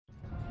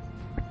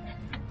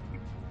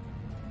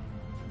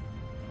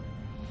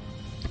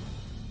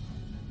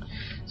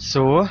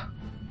So.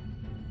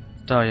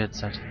 Da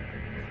jetzt halt.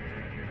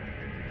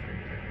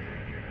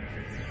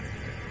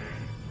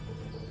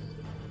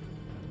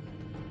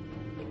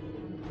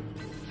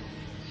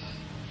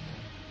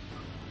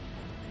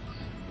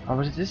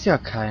 Aber das ist ja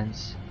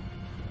keins.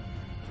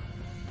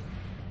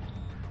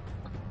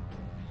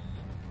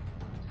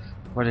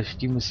 Weil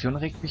die Mission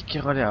regt mich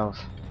gerade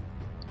auf.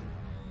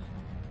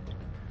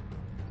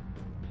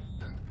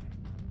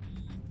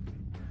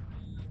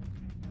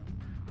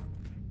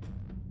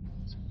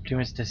 Das Problem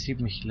ist, der sieht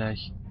mich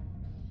gleich.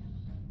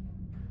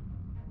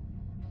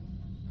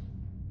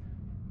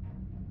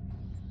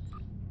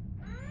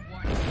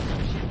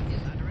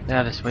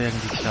 Ja, das war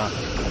irgendwie klar.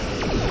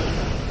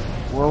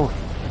 Wow.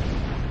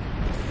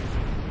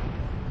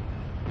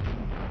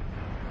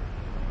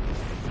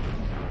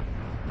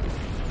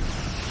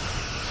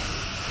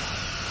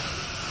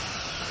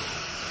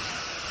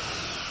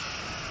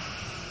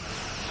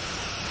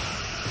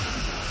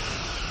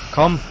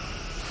 Komm!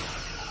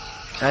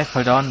 Greif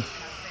halt an!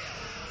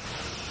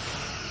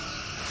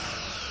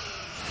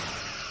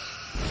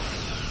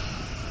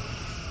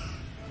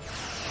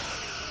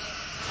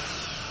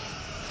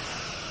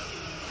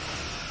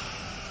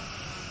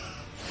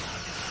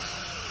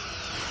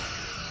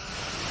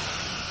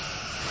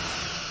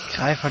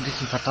 Greif an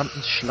diesen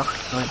verdammten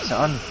Schlachtkreuzer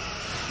an!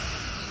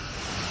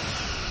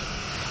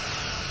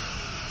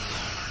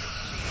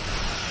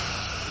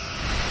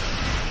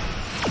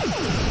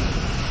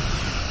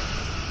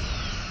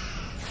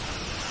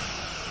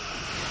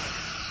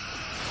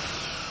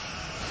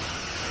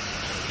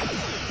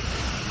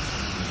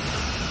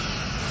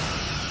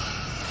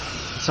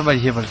 So, weil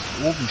hier, weil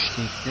es oben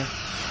steht, ne?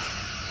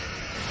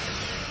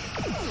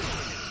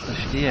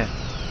 Verstehe.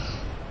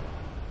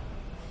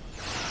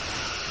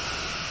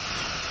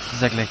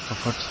 Ist ja gleich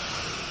kaputt.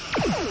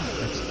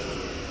 Jetzt.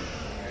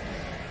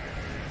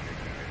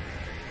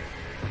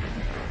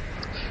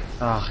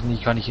 Ach,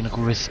 nie kann ich in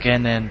Ruhe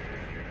scannen.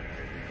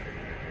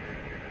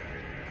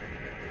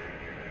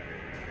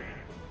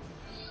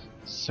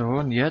 So,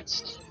 und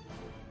jetzt?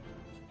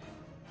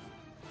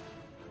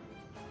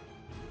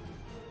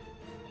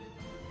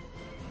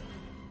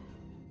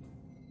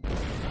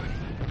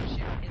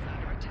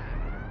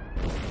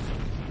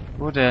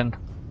 Wo denn?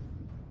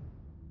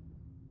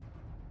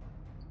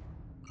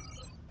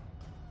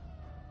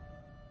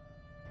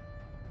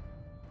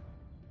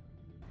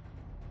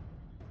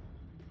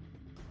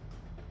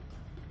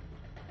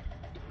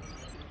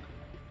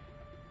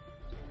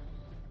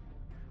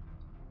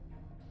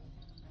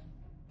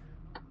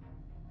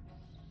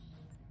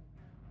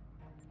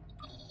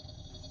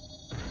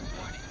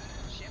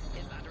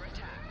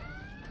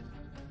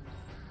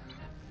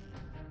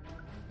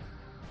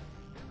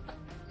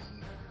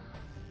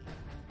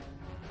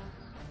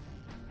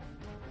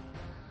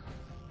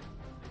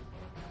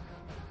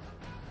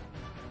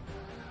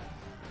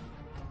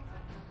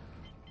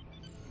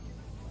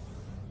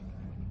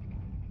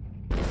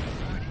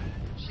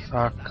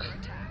 Fuck.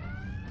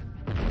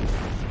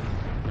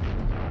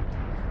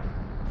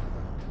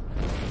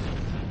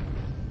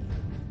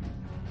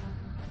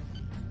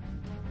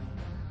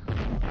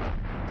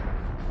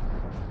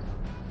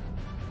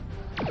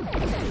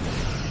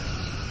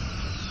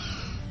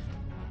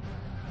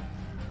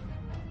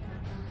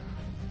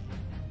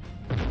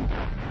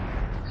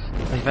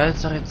 Ich weiß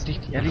es doch jetzt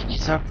nicht, ehrlich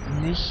gesagt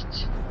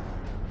nicht.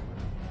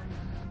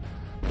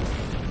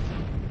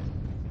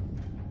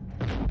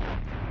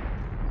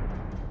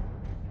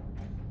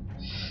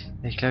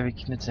 Ich glaube, wir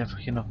gehen jetzt einfach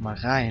hier noch mal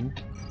rein.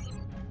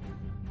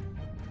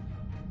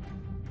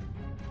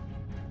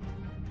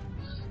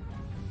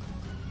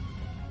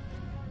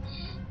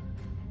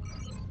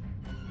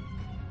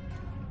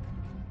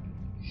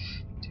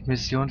 Die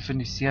Mission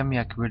finde ich sehr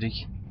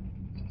merkwürdig.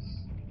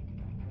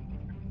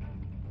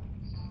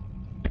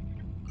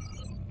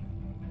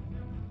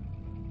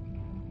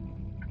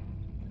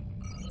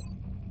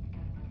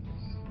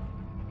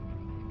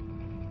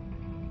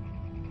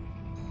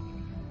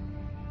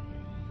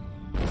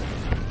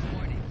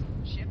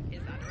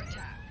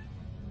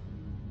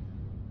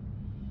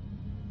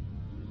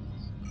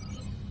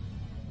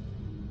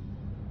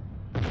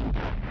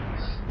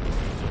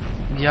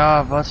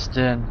 Ja, was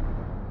denn?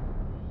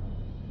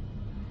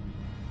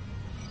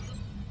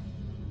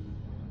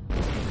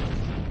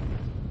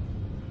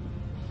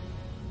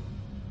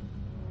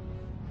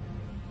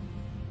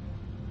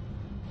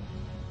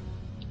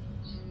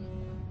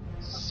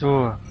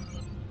 So.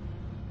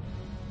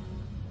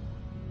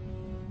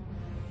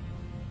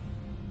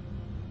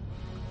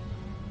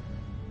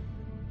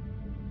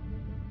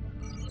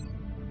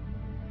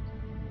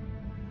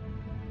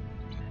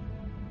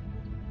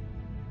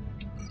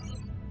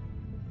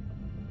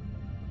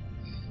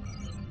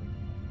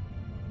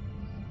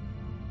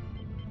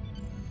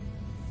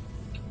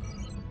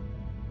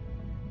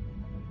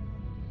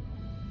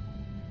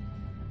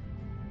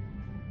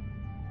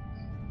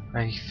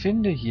 Weil ich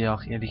finde hier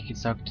auch ehrlich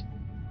gesagt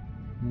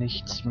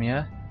nichts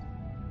mehr.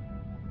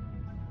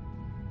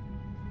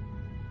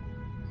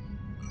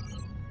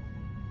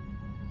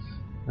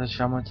 Also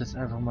schauen wir uns jetzt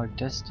einfach mal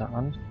das da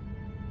an.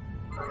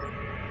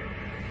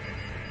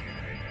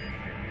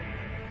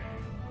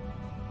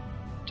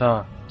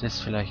 Da,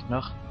 das vielleicht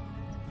noch.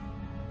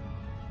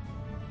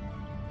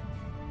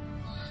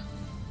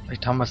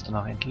 Vielleicht haben wir es dann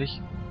auch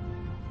endlich.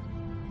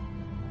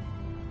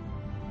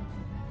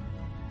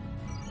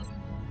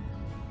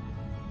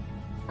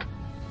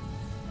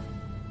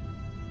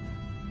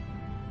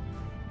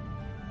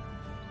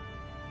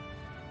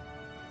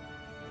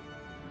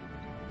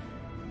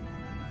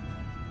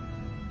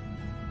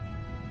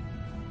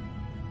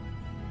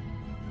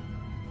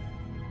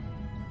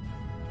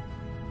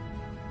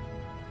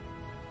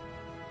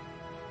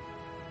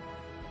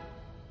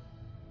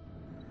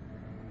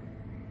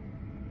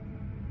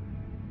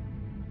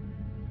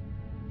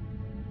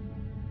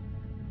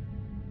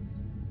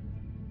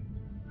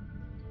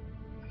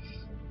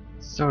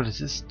 So,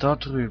 das ist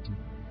dort drüben.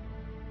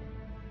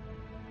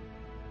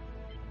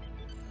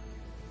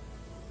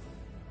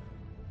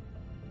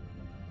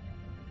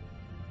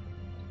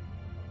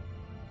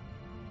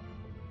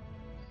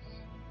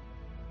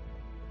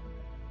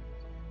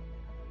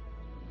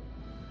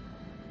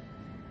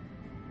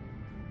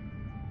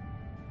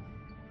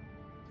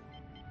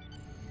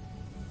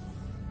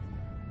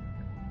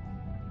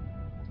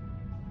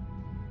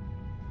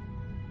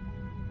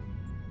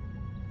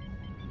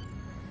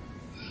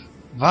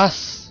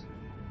 Was?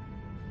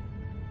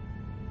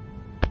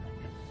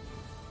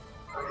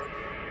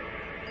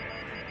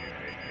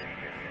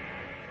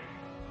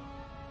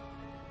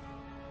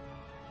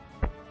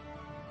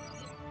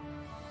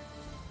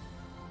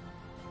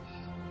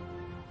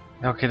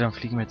 Ja, okay, dann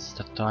fliegen wir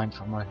jetzt da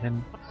einfach mal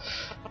hin,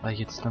 weil ich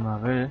jetzt nicht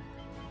mehr will.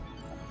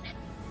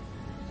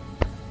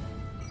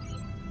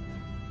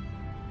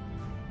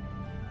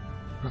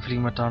 Dann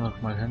fliegen wir da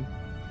noch mal hin.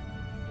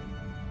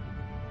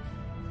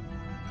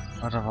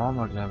 Ah, da waren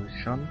wir, glaube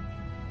ich, schon.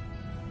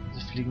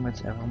 Also fliegen wir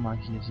jetzt einfach mal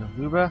hier so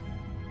rüber.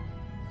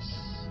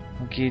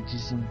 Und gehen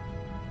diesem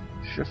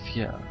Schiff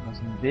hier aus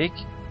dem Weg.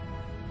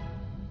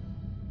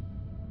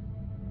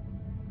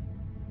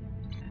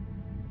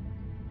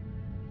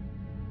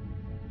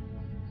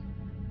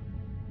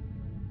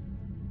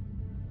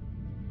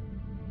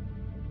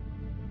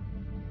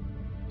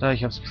 Da,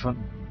 ich hab's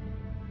gefunden.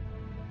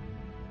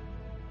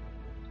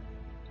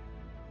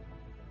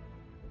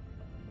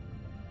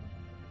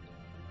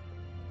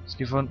 Ist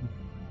gefunden.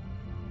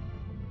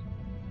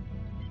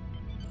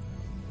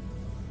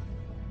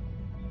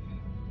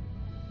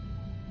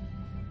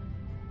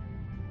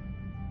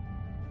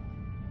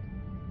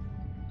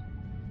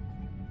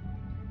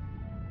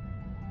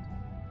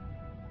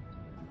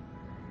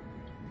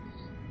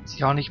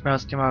 Sich auch nicht mehr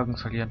aus den Augen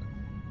verlieren.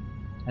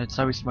 Jetzt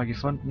habe ich es mal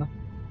gefunden. Ne?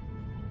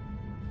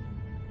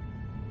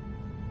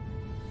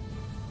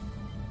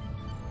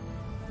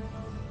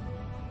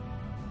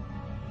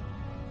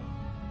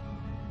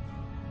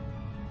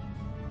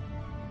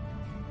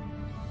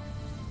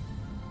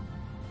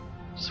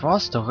 Das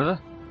war's doch, oder?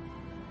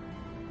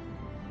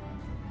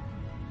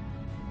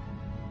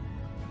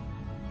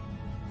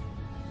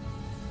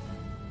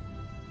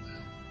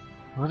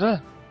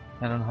 Oder?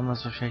 Ja, dann haben wir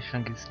es wahrscheinlich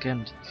schon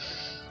gescannt.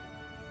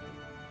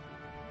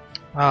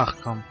 Ach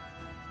komm.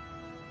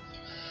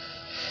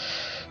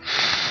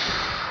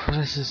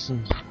 Das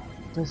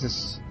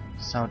ist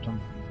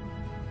saudumm.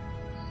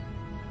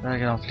 Ja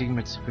genau, fliegen wir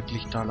jetzt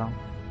wirklich da lang.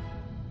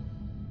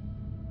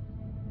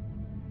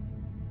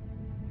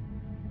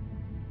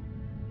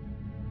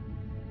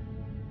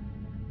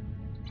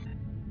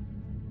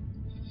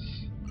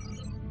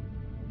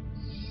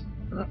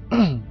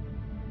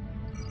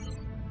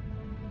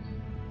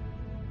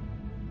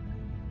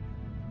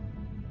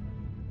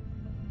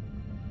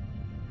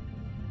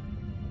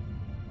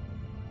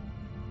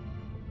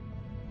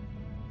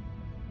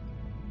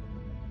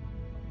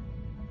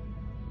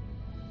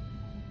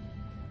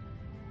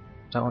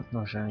 Da unten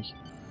wahrscheinlich.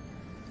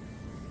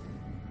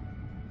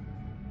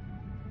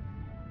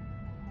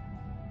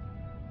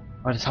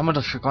 Aber das haben wir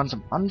doch schon ganz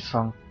am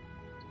Anfang.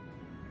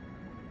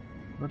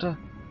 Oder?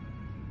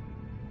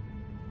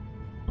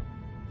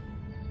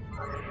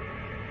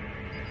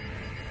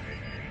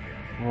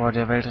 Boah,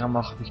 der Weltraum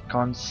macht mich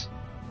ganz...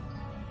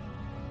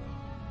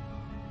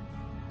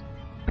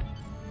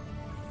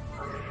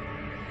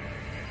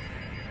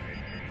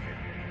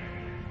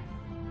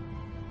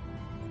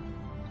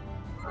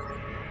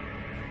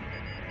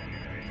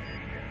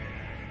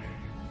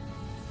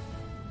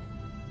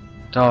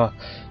 Da,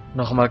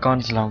 noch mal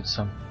ganz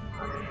langsam.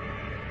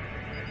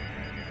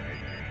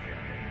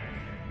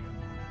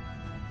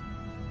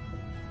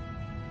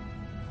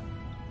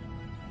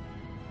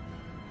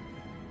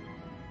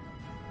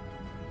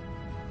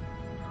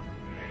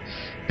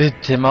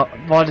 Bitte,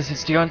 war das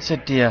jetzt die ganze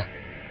Zeit der?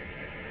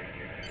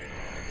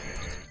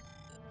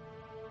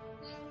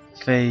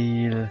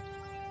 Fail.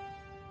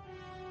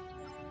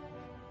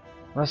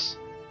 Was?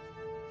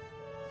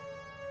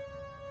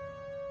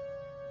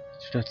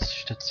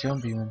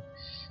 Station beamen.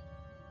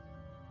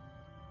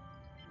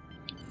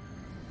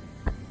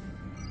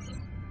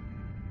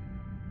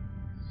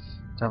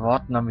 Da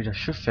warten dann wieder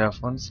Schiffe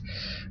auf uns.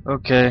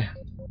 Okay.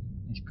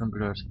 Ich bin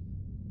blöd.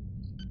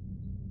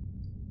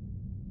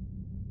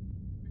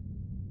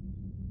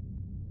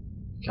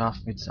 Ich greife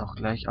mich jetzt auch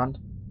gleich an.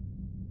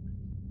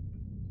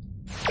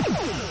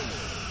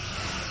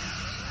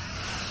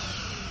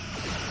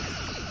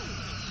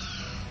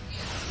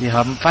 Wir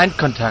haben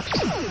Feindkontakt.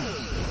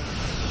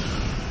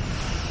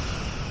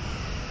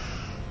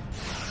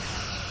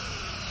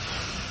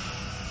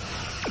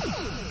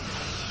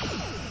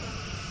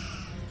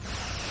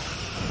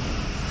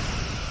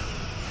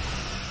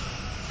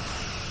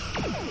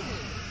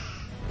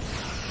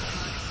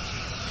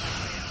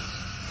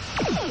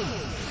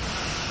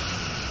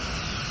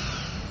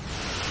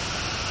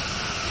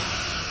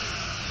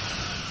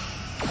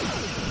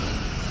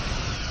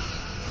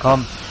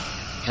 Komm,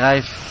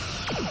 greif.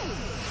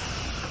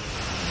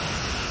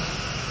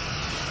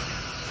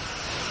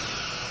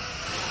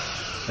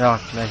 Ja,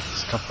 gleich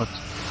ist kaputt.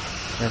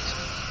 Jetzt.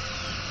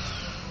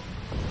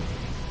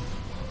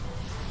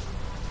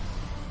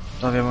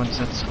 Da werden wir uns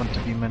jetzt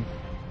runterbeamen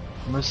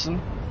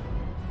müssen.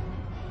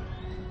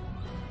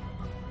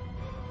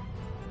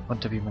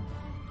 Runterbeamen.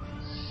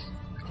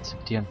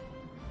 Akzeptieren.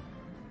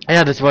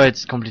 Ja, das war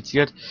jetzt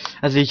kompliziert.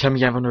 Also ich habe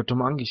mich einfach nur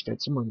dumm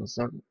angestellt, so muss man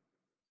sagen.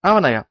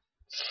 Aber naja.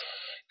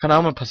 Kann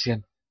auch mal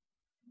passieren.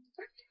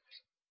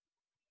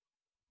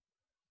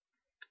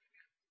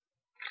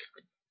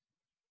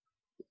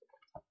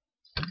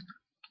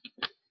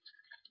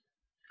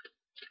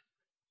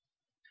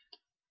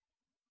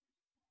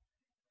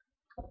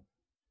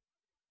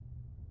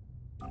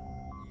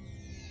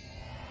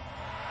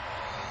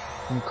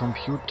 Ein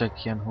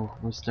Computerkern hoch.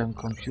 Wo ist denn ein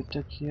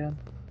Computerkern?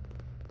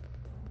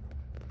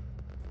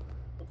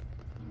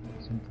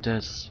 Sind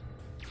das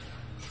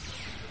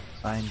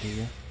Feinde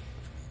hier?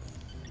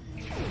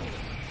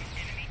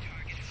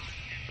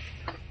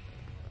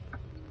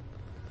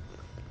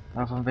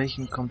 Aber von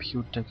welchem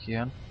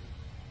Computerkern?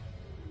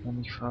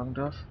 Wenn ich fragen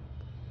darf.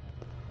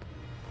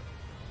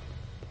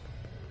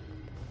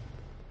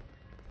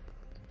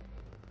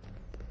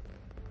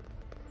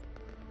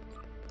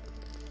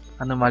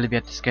 Anormale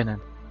Werte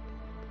scannen.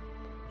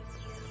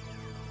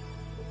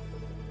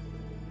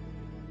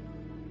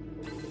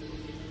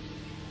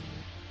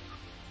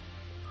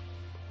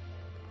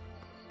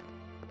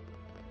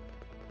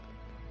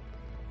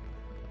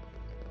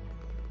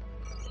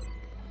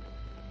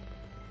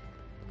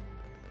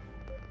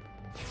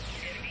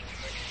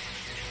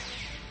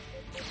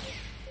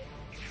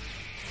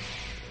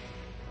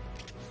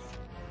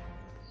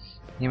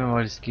 Nehmen wir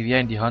mal das Gewehr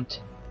in die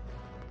Hand.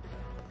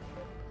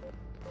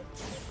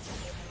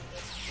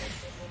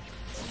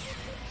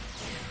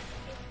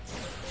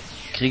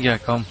 Krieger,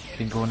 komm,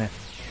 Klingone.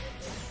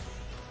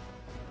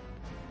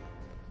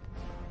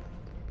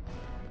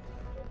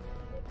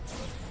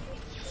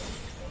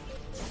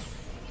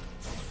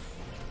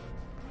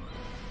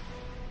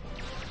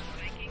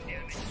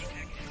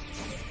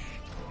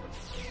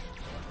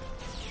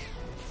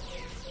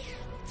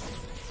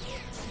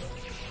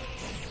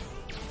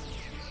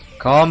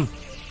 Komm!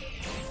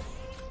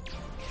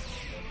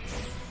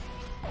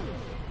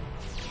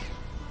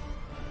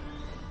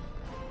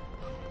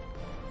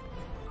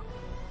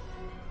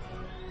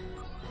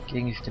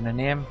 Gegenstände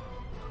nehmen.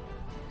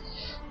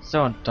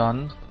 So, und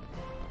dann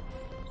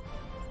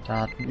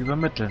Daten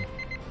übermitteln.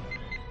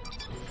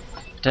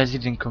 Da sie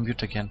den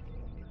Computerkern.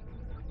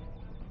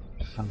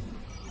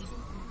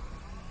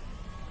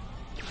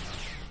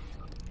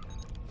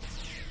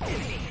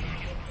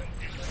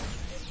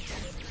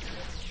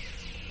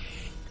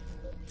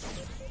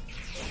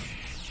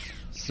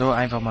 So,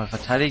 einfach mal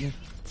verteidigen.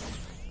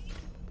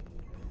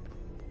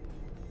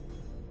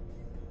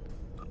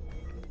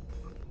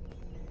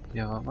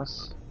 Hier war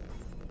was.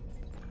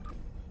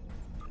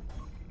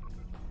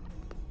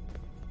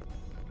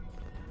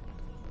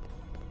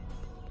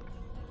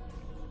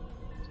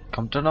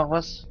 Kommt da noch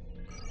was?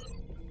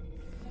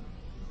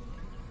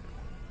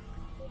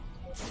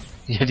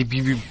 Ja, die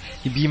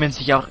beamen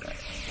sich auch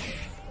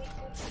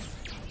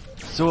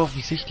so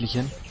offensichtlich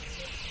hin.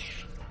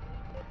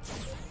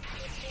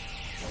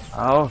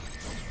 Au.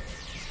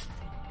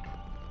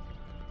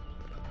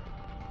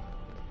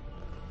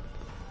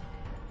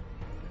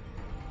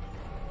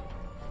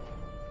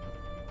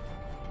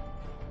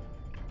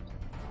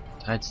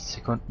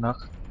 Sekunden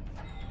noch.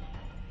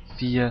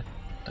 4,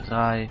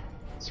 3,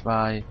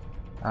 2,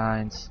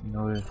 1,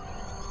 0.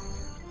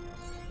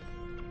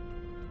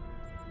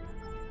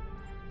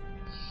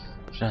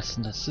 Das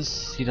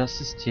ist das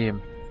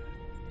System.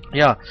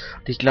 Ja,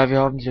 und ich glaube, wir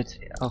haben es jetzt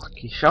auch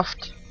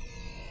geschafft.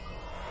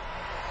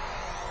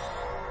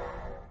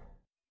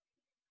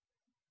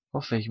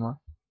 Hoffe ich mal.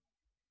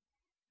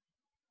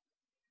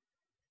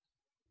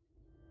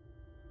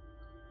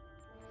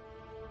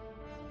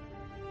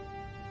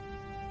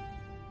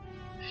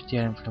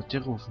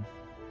 Sternenflotte rufen.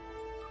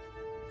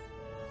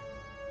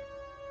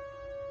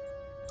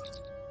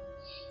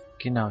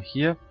 Genau,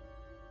 hier.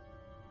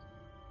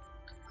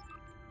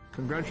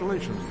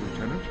 Congratulations,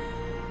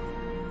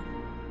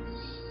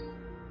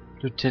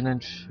 Lieutenant.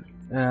 Lieutenant,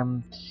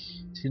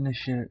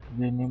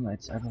 wir nehmen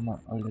jetzt einfach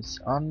mal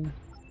alles an.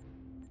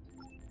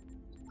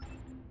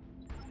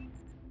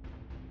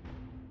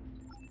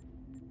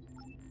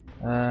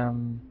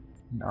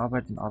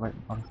 Arbeiten.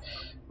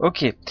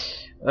 Okay.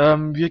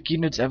 Wir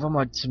gehen jetzt einfach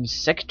mal zum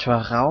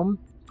Sektorraum.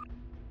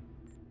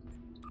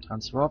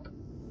 Transwarp.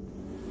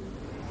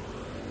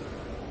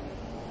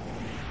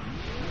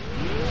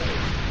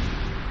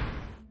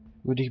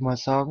 Würde ich mal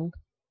sagen.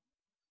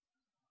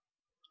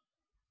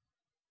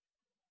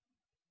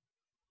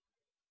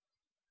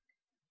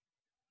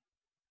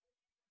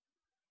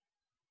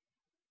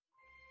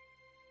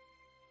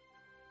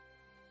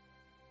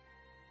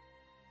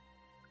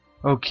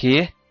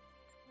 Okay.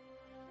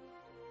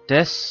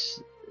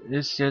 Das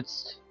ist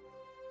jetzt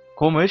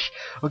komisch.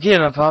 Okay,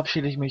 dann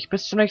verabschiede ich mich.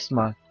 Bis zum nächsten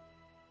Mal.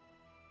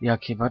 Ja,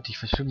 okay, warte, ich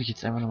versuche mich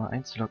jetzt einfach nochmal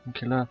einzuloggen.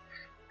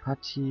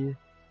 KillerPattiLP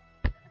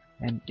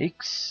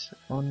NX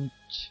und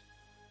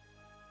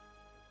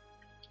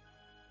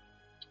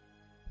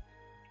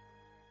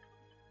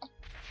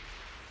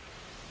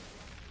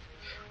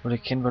oder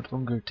Kennwort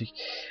ungültig.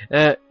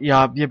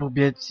 Ja, wir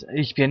probieren jetzt,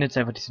 ich beende jetzt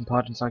einfach diesen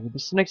Part und sage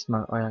bis zum nächsten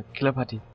Mal, euer KillerPattiLP.